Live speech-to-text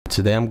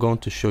Today I'm going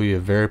to show you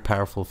a very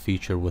powerful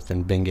feature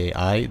within Bing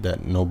AI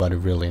that nobody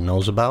really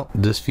knows about.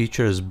 This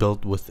feature is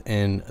built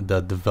within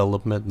the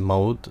development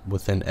mode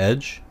within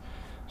Edge.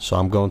 So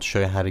I'm going to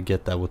show you how to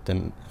get that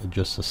within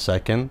just a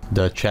second.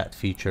 The chat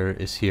feature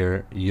is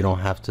here. You don't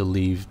have to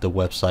leave the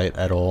website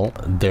at all.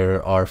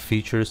 There are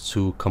features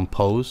to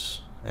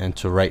compose and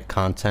to write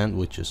content,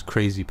 which is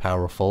crazy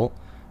powerful.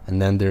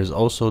 And then there's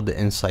also the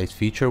insights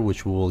feature,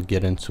 which we will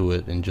get into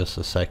it in just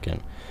a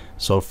second.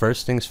 So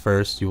first things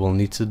first, you will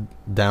need to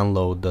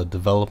download the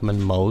development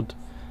mode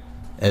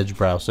Edge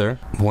browser.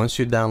 Once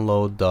you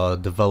download the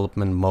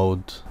development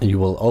mode, you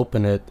will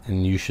open it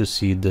and you should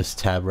see this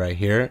tab right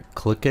here.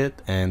 Click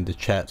it and the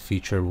chat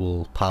feature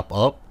will pop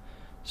up.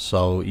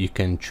 So you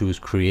can choose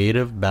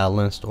creative,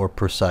 balanced, or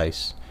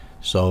precise.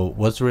 So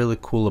what's really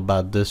cool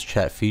about this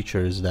chat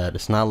feature is that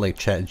it's not like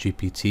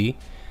ChatGPT.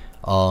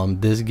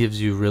 This gives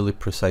you really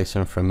precise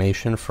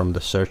information from the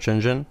search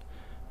engine,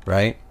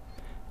 right?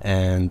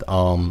 And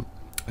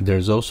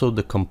there's also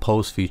the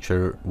compose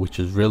feature, which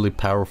is really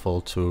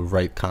powerful to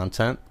write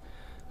content.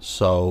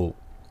 So,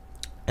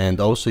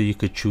 and also you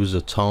could choose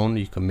a tone.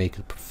 You can make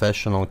it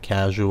professional,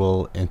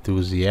 casual,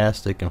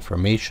 enthusiastic,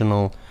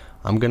 informational.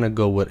 I'm gonna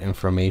go with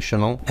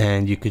informational.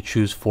 And you could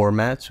choose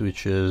formats,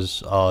 which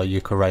is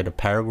you could write a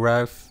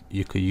paragraph.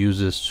 You could use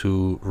this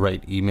to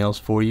write emails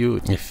for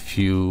you. If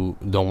you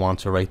don't want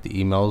to write the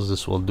emails,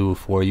 this will do it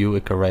for you.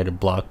 It could write a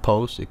blog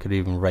post. It could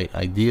even write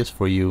ideas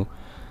for you.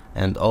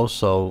 And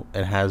also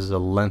it has a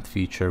length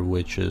feature,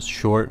 which is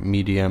short,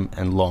 medium,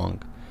 and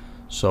long.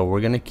 So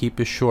we're gonna keep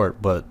it short,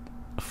 but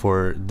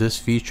for this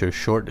feature,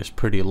 short is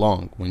pretty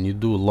long. When you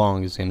do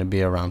long, it's gonna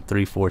be around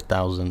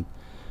 3,000–4,000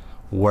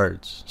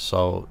 words.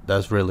 So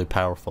that's really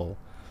powerful.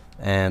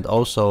 And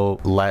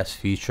also last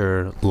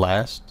feature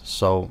last.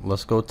 So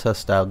let's go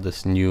test out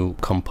this new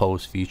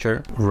compose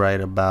feature. Write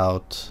a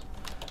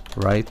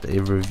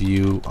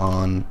review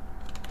on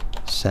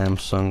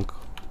Samsung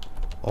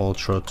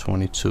Ultra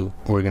 22.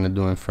 We're gonna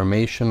do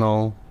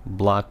informational,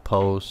 blog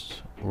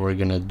post. We're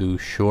gonna do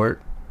short,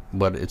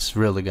 but it's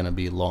really gonna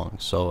be long.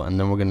 So, and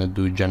then we're gonna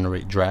do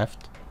generate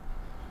draft.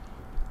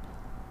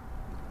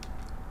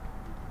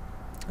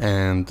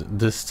 And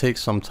this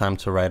takes some time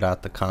to write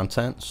out the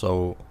content.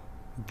 So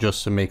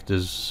just to make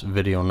this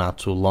video not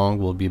too long,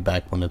 we'll be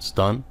back when it's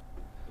done.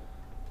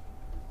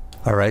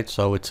 Alright,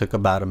 so it took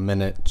about a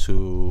minute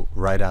to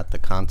write out the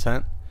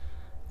content.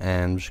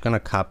 And I'm just gonna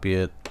copy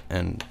it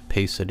and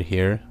paste it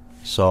here.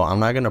 So I'm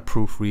not gonna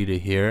proofread it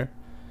here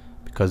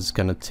because it's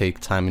gonna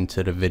take time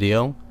into the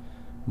video,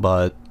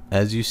 but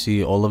as you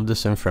see, all of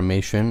this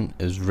information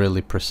is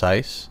really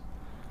precise.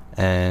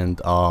 And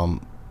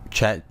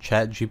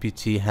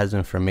ChatGPT has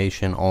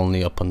information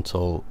only up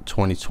until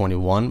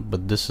 2021,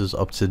 but this is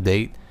up to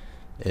date.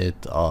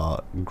 It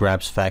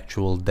grabs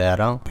factual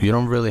data. You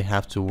don't really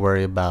have to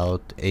worry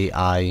about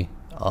AI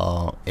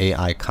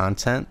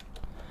content,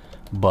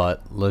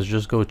 but let's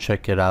just go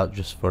check it out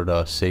just for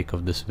the sake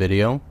of this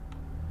video.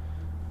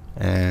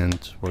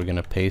 And we're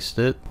gonna paste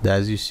it.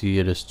 As you see,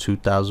 it is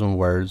 2,000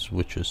 words,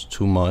 which is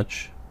too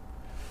much.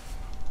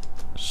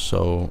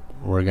 So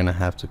we're gonna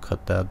have to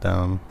cut that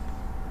down.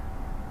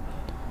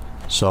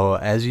 So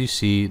as you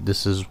see,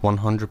 this is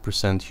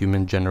 100%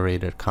 human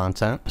generated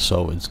content.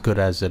 So it's good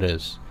as it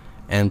is.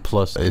 And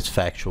plus it's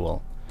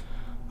factual.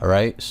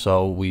 Alright,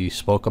 so we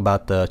spoke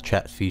about the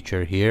chat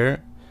feature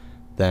here.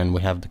 Then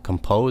we have the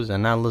compose,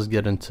 and now let's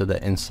get into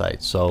the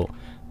insights. So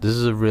this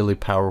is a really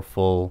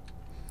powerful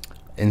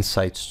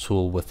insights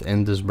tool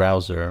within this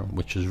browser,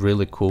 which is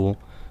really cool.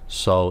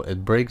 So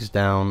it breaks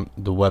down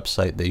the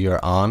website that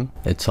you're on.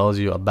 It tells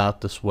you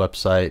about this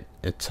website.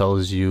 It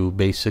tells you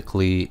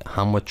basically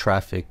how much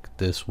traffic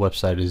this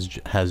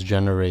website has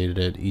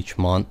generated each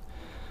month.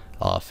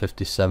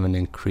 57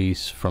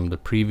 increase from the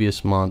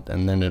previous month,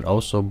 and then it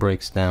also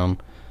breaks down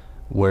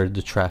where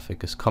the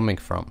traffic is coming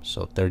from.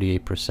 So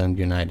 38%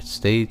 United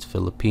States,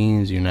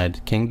 Philippines,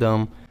 United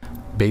Kingdom,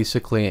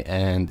 basically.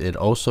 And it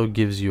also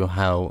gives you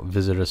how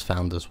visitors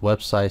found this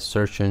website,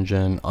 search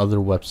engine, other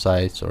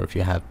websites, or if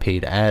you have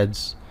paid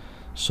ads.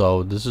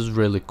 So this is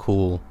really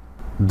cool,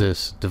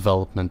 this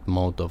development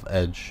mode of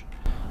Edge.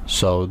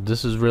 So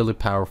this is really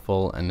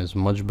powerful and is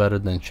much better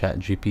than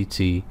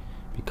ChatGPT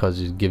because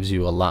it gives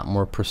you a lot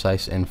more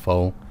precise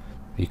info.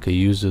 You could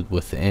use it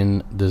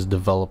within this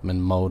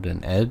development mode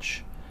in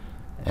Edge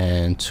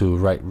and to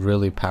write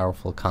really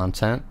powerful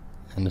content,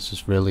 and this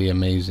is really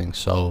amazing.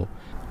 So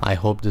I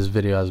hope this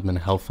video has been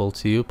helpful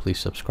to you. Please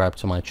subscribe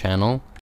to my channel.